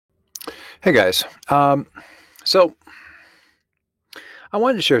Hey guys. So I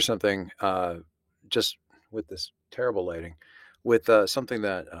wanted to share something just with this terrible lighting, with something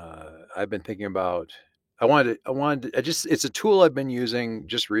that I've been thinking about. It's a tool I've been using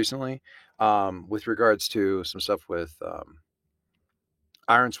just recently with regards to some stuff with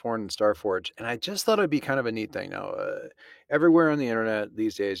Ironsworn and Starforge. And I just thought it'd be kind of a neat thing. Now, everywhere on the internet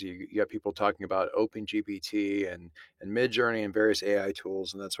these days, you got people talking about OpenGPT and Midjourney and various AI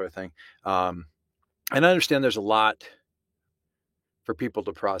tools and that sort of thing. Um, and I understand there's a lot for people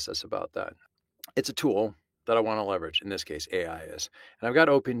to process about that. It's a tool that I want to leverage. In this case, AI is. And I've got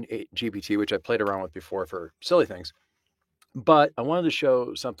OpenGPT, which I played around with before for silly things. But I wanted to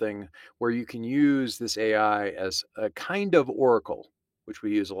show something where you can use this AI as a kind of oracle, which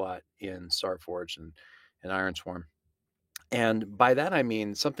we use a lot in Starforge and Ironsworn. And by that, I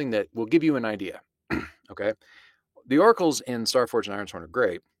mean something that will give you an idea. Okay. The oracles in Starforge and Ironsworn are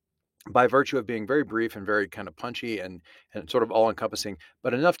great by virtue of being very brief and very kind of punchy and sort of all encompassing,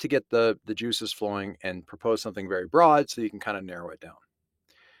 but enough to get the juices flowing and propose something very broad so you can kind of narrow it down.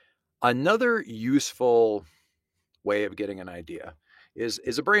 Another useful way of getting an idea is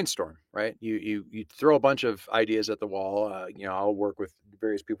a brainstorm, right? You throw a bunch of ideas at the wall. I'll work with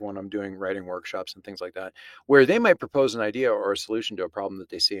various people when I'm doing writing workshops and things like that, where they might propose an idea or a solution to a problem that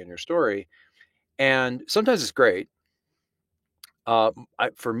they see in your story, and sometimes it's great.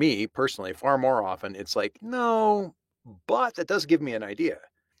 For me personally, far more often, it's like, no, but that does give me an idea.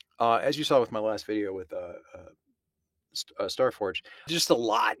 As you saw with my last video with Starforge, just a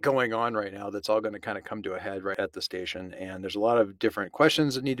lot going on right now that's all going to kind of come to a head right at the station. And there's a lot of different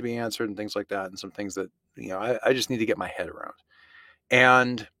questions that need to be answered and things like that. And some things that, I just need to get my head around.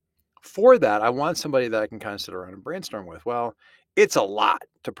 And for that, I want somebody that I can kind of sit around and brainstorm with. Well, it's a lot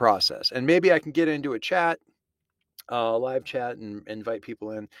to process. And maybe I can get into a chat live chat and invite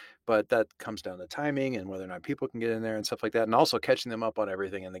people in, but that comes down to timing and whether or not people can get in there and stuff like that, and also catching them up on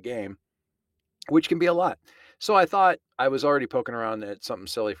everything in the game, which can be a lot. So I thought I was already poking around at something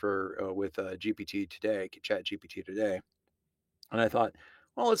silly for with GPT today, Chat GPT today, and I thought,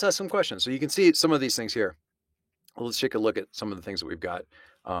 well, let's ask some questions. So you can see some of these things here. Well, let's take a look at some of the things that we've got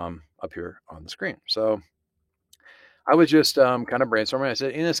up here on the screen. So I was just kind of brainstorming. I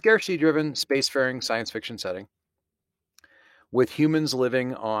said, in a scarcity-driven, spacefaring science fiction setting, with humans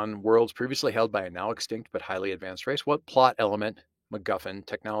living on worlds previously held by a now extinct but highly advanced race, what plot element, MacGuffin,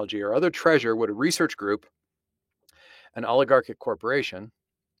 technology, or other treasure would a research group, an oligarchic corporation,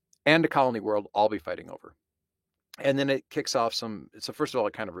 and a colony world all be fighting over? And then it kicks off some. So first of all,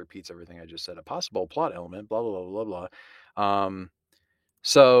 it kind of repeats everything I just said. A possible plot element, blah blah blah blah blah.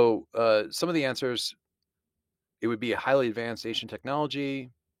 Some of the answers, it would be a highly advanced ancient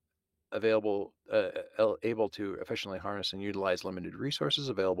technology, available, able to efficiently harness and utilize limited resources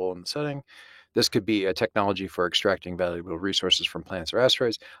available in the setting. This could be a technology for extracting valuable resources from planets or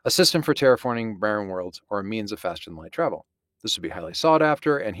asteroids, a system for terraforming barren worlds, or a means of faster than light travel. This would be highly sought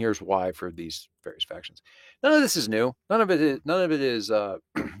after, and here's why for these various factions. None of this is new. None of it is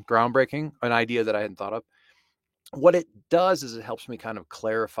groundbreaking. An idea that I hadn't thought of. What it does is it helps me kind of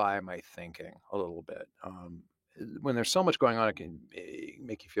clarify my thinking a little bit. When there's so much going on, it can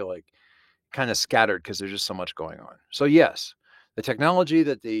make you feel like kind of scattered because there's just so much going on. So yes, the technology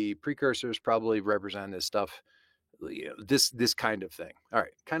that the precursors probably represent is stuff, this kind of thing. All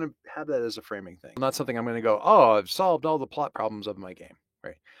right, kind of have that as a framing thing. Not something I'm going to go, oh, I've solved all the plot problems of my game.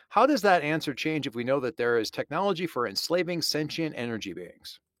 Right? How does that answer change if we know that there is technology for enslaving sentient energy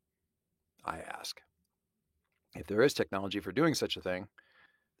beings? I ask. If there is technology for doing such a thing,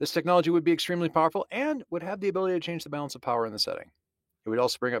 this technology would be extremely powerful and would have the ability to change the balance of power in the setting. It would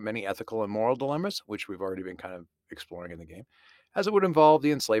also bring up many ethical and moral dilemmas, which we've already been kind of exploring in the game, as it would involve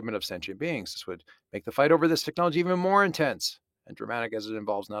the enslavement of sentient beings. This would make the fight over this technology even more intense and dramatic, as it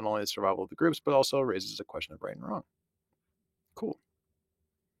involves not only the survival of the groups, but also raises a question of right and wrong. Cool.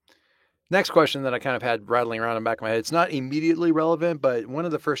 Next question that I kind of had rattling around in the back of my head. It's not immediately relevant, but one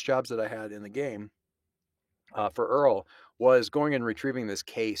of the first jobs that I had in the game for Earl was going and retrieving this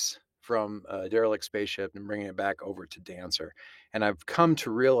case from a derelict spaceship and bringing it back over to Dancer. And I've come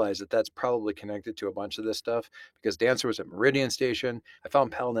to realize that that's probably connected to a bunch of this stuff because Dancer was at Meridian Station. I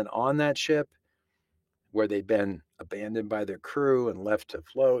found Paladin on that ship where they'd been abandoned by their crew and left to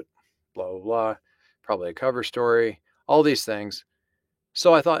float, blah, blah, blah. Probably a cover story, all these things.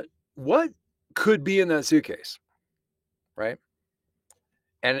 So I thought, what could be in that suitcase, right?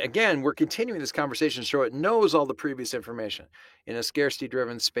 And again, we're continuing this conversation to show it knows all the previous information. In a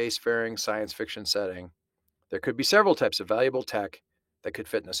scarcity-driven, spacefaring science fiction setting, there could be several types of valuable tech that could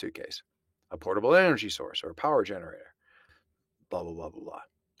fit in a suitcase. A portable energy source or a power generator, blah, blah, blah, blah, blah.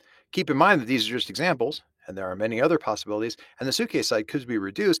 Keep in mind that these are just examples, and there are many other possibilities, and the suitcase size could be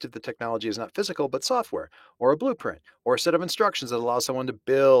reduced if the technology is not physical but software, or a blueprint, or a set of instructions that allows someone to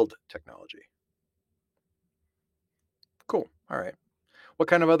build technology. Cool. All right. What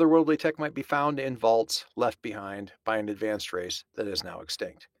kind of otherworldly tech might be found in vaults left behind by an advanced race that is now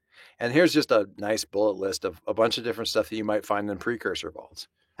extinct? And here's just a nice bullet list of a bunch of different stuff that you might find in precursor vaults.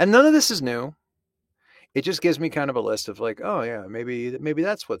 And none of this is new. It just gives me kind of a list of like, oh yeah, maybe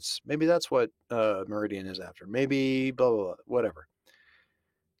that's what Meridian is after. Maybe blah blah blah, whatever.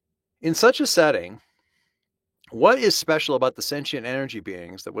 In such a setting, what is special about the sentient energy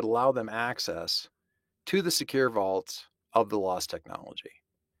beings that would allow them access to the secure vaults of the lost technology?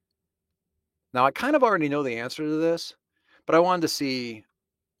 Now, I kind of already know the answer to this, but I wanted to see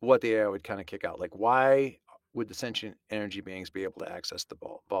what the AI would kind of kick out. Like, why would the sentient energy beings be able to access the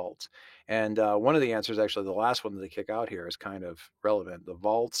vaults? And one of the answers, actually, the last one that they kick out here is kind of relevant. The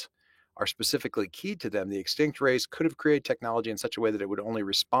vaults are specifically keyed to them. The extinct race could have created technology in such a way that it would only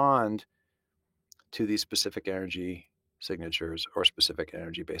respond to these specific energy signatures or specific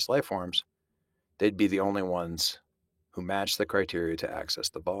energy-based life forms. They'd be the only ones who match the criteria to access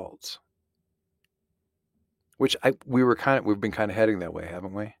the vaults. Which we've been kind of heading that way,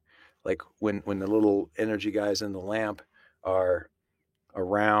 haven't we? Like when the little energy guys in the lamp are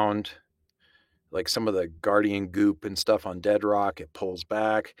around, like some of the guardian goop and stuff on Dead Rock, it pulls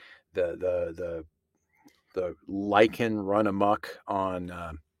back. The lichen run amok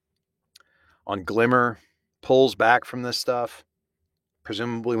on Glimmer pulls back from this stuff.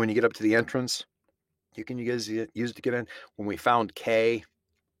 Presumably, when you get up to the entrance, you can use it to get in. When we found K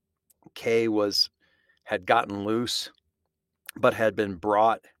had gotten loose, but had been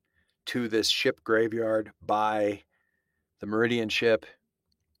brought to this ship graveyard by the Meridian ship,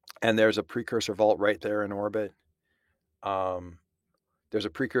 and there's a precursor vault right there in orbit. There's a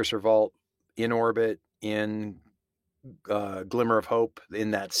precursor vault in orbit in Glimmer of Hope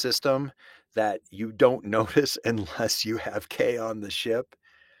in that system that you don't notice unless you have K on the ship.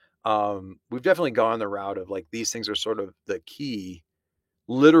 We've definitely gone the route of like these things are sort of the key,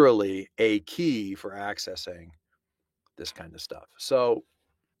 literally a key for accessing this kind of stuff. So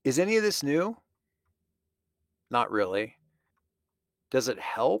is any of this new? Not really. Does it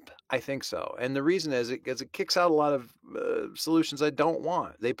help? I think so. And the reason is it kicks out a lot of solutions I don't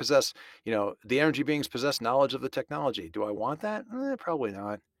want. They possess, the energy beings possess knowledge of the technology. Do I want that? Probably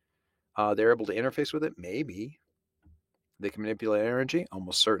not. They're able to interface with it? Maybe. They can manipulate energy?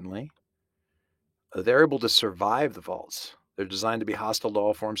 Almost certainly. They're able to survive the vaults. They're designed to be hostile to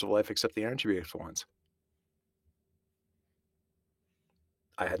all forms of life except the energy-based ones.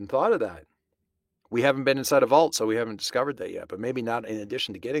 I hadn't thought of that. We haven't been inside a vault, so we haven't discovered that yet. But maybe not in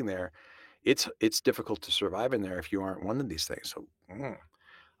addition to getting there, it's difficult to survive in there if you aren't one of these things. So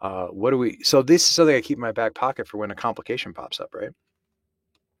so this is something I keep in my back pocket for when a complication pops up, right?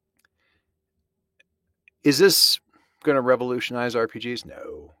 Is this going to revolutionize RPGs?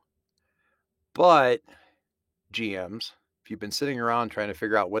 No. But GMs, if you've been sitting around trying to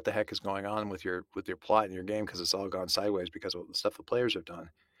figure out what the heck is going on with your plot in your game because it's all gone sideways because of the stuff the players have done,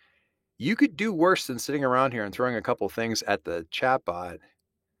 you could do worse than sitting around here and throwing a couple things at the chatbot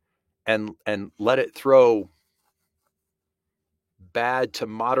and let it throw bad to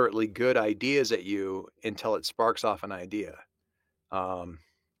moderately good ideas at you until it sparks off an idea.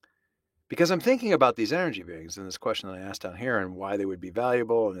 Because I'm thinking about these energy beings and this question that I asked down here and why they would be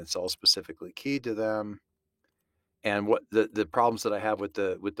valuable, and it's all specifically keyed to them, and what the problems that I have with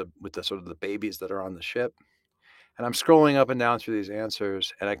the sort of the babies that are on the ship. And I'm scrolling up and down through these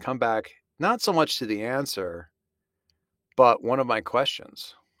answers, and I come back not so much to the answer, but one of my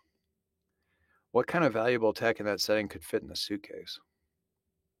questions. What kind of valuable tech in that setting could fit in a suitcase?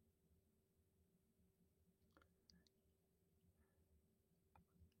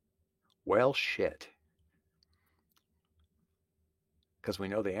 Well, shit. Because we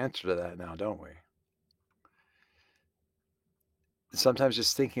know the answer to that now, don't we? Sometimes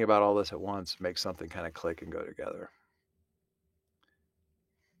just thinking about all this at once makes something kind of click and go together.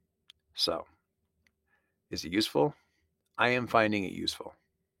 So, is it useful? I am finding it useful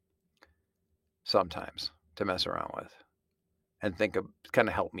sometimes to mess around with and kind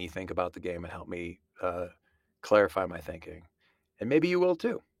of help me think about the game and help me clarify my thinking. And maybe you will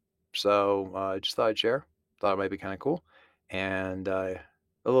too. So I just thought I'd share. Thought it might be kind of cool. And a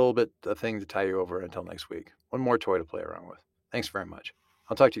little bit of thing to tie you over until next week. One more toy to play around with. Thanks very much.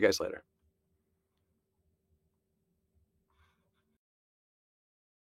 I'll talk to you guys later.